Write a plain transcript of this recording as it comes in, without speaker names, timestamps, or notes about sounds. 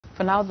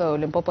For now, though,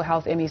 Limpopo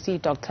Health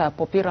MEC Dr.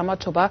 Phophi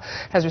Ramathuba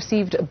has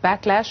received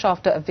backlash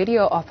after a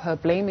video of her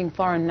blaming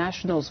foreign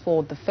nationals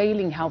for the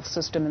failing health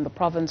system in the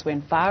province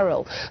went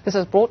viral. This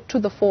has brought to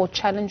the fore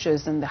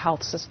challenges in the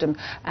health system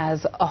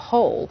as a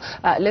whole.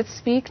 Let's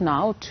speak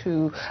now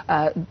to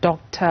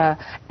Dr.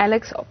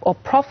 Alex, or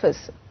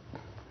Professor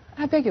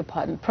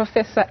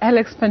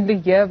Alex van der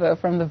Heever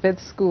from the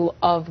Wits School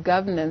of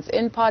Governance,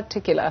 in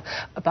particular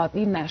about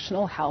the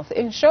national health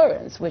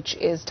insurance, which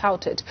is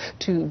touted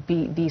to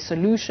be the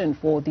solution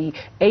for the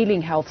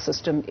ailing health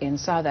system in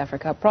South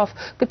Africa. Prof,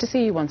 good to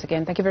see you once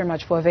again. Thank you very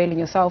much for availing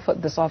yourself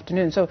this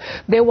afternoon. So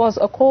there was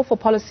a call for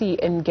policy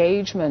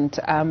engagement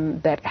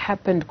that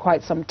happened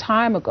quite some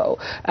time ago,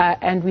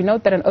 and we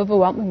note that an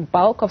overwhelming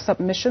bulk of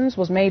submissions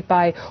was made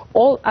by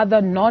all other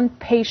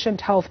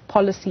non-patient health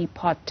policy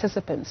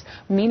participants,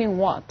 meaning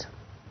what?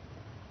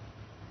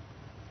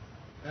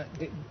 I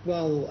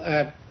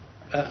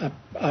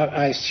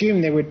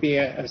assume there would be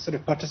a sort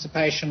of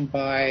participation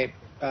by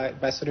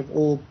sort of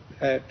all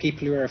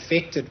people who are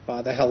affected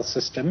by the health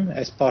system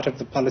as part of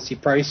the policy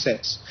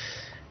process.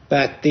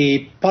 But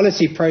the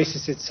policy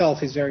process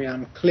itself is very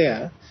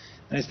unclear,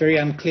 and it's very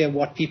unclear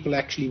what people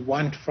actually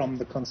want from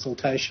the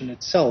consultation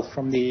itself,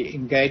 from the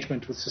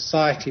engagement with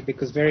society,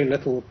 because very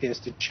little appears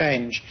to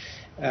change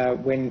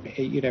when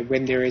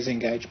there is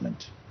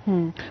engagement.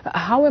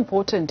 How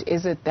important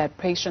is it that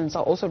patients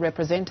are also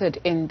represented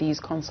in these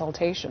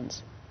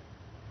consultations?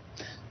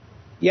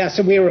 Yeah,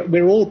 so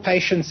we're all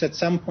patients at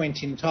some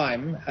point in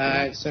time.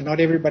 So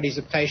not everybody's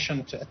a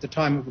patient at the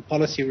time of the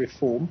policy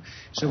reform.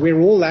 So we're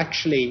all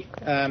actually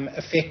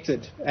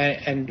affected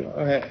and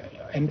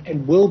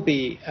will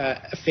be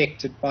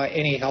affected by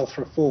any health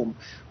reform,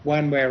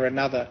 one way or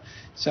another.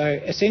 So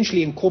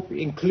essentially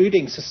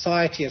including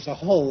society as a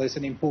whole is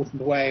an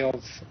important way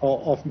of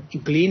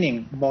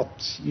gleaning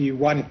what you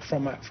want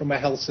from a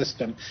health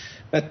system.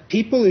 But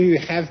people who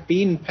have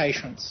been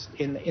patients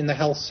in the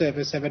health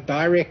service have a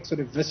direct sort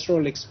of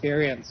visceral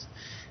experience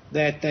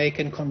that they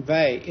can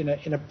convey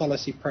in a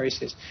policy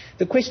process.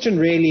 The question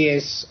really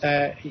is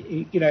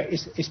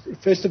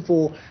first of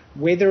all,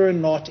 whether or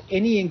not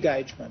any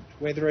engagement,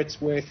 whether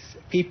it's with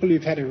people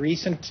who've had a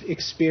recent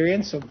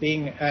experience of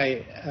being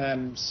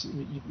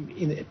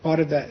in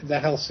part of the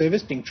health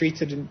service, being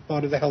treated in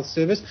part of the health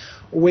service,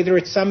 or whether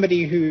it's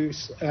somebody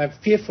who's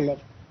fearful of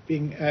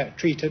being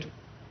treated,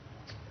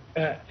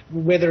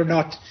 whether or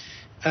not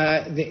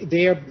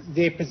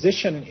their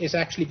position is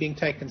actually being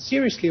taken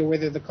seriously, or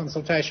whether the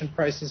consultation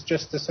process is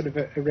just a sort of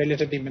a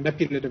relatively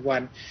manipulative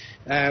one,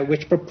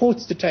 which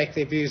purports to take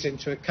their views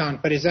into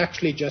account, but is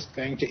actually just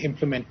going to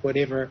implement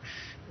whatever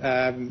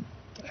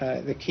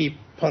the key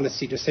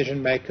policy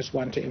decision makers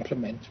want to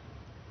implement.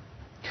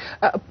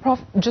 Prof,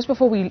 just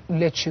before we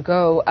let you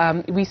go,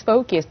 we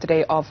spoke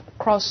yesterday of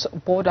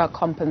cross-border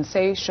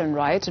compensation,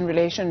 right, in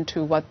relation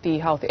to what the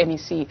Health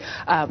MEC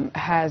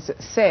has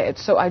said.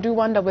 So I do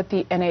wonder with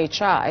the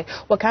NHI,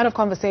 what kind of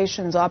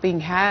conversations are being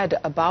had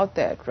about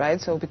that, right?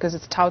 So because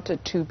it's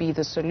touted to be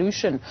the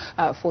solution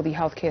for the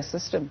healthcare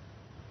system.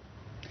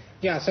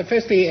 Yeah, so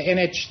firstly,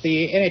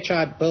 the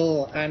NHI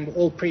bill and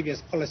all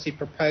previous policy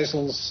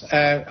proposals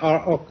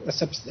are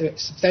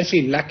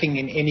substantially lacking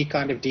in any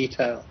kind of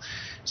detail.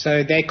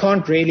 So it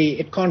can't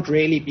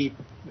really be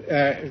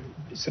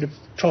sort of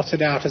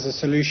trotted out as a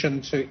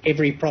solution to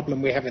every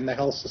problem we have in the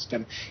health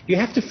system. You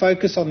have to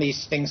focus on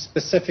these things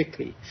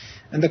specifically.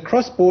 And the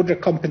cross-border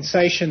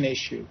compensation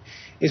issue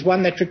is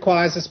one that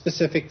requires a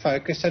specific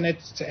focus, and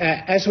it's,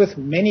 as with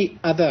many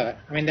other,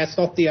 that's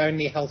not the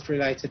only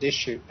health-related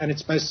issue, and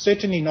it's most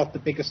certainly not the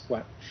biggest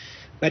one.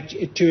 But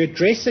to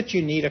address it,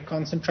 you need a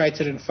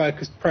concentrated and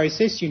focused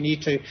process. You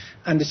need to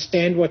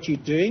understand what you're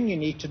doing. You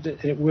need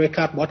to work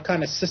out what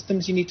kind of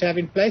systems you need to have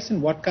in place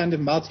and what kind of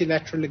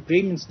multilateral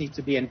agreements need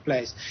to be in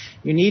place.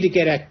 You need to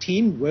get a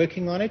team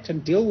working on it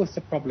and deal with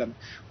the problem.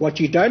 What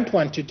you don't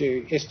want to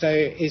do is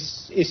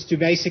to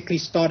basically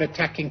start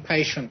attacking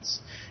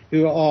patients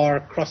who are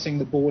crossing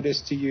the borders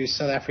to use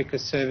South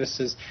Africa's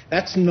services.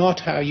 That's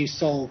not how you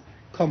solve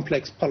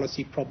complex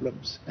policy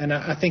problems. And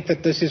I think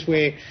that this is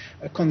where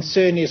a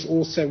concern is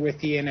also with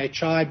the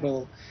NHI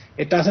bill.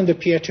 It doesn't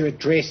appear to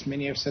address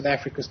many of South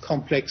Africa's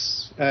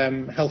complex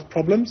health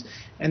problems,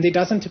 and there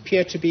doesn't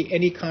appear to be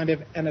any kind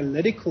of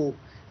analytical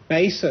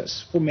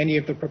basis for many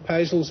of the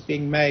proposals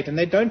being made, and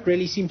they don't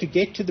really seem to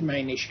get to the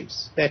main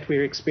issues that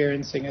we're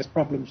experiencing as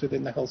problems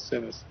within the health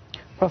service.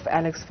 Prof.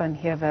 Alex van der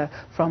Heever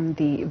from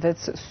the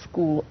Wits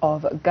School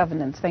of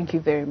Governance, thank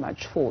you very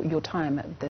much for your time.